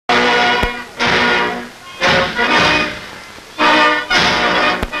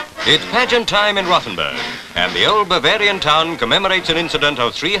It's pageant time in Rothenburg, and the old Bavarian town commemorates an incident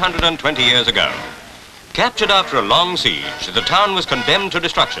of 320 years ago. Captured after a long siege, the town was condemned to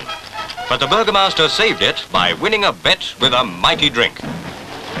destruction. But the Burgomaster saved it by winning a bet with a mighty drink.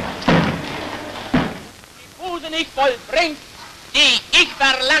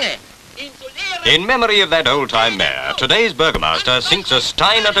 In memory of that old-time mayor, today's Burgomaster sinks a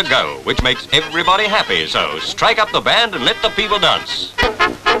steiner to go, which makes everybody happy. So strike up the band and let the people dance.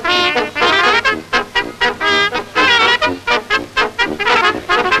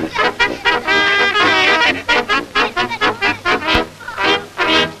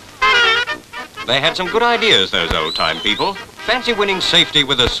 They had some good ideas, those old-time people. Fancy winning safety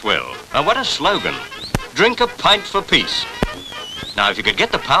with a swill. And what a slogan. Drink a pint for peace. Now, if you could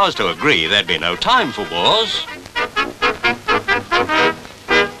get the powers to agree, there'd be no time for wars.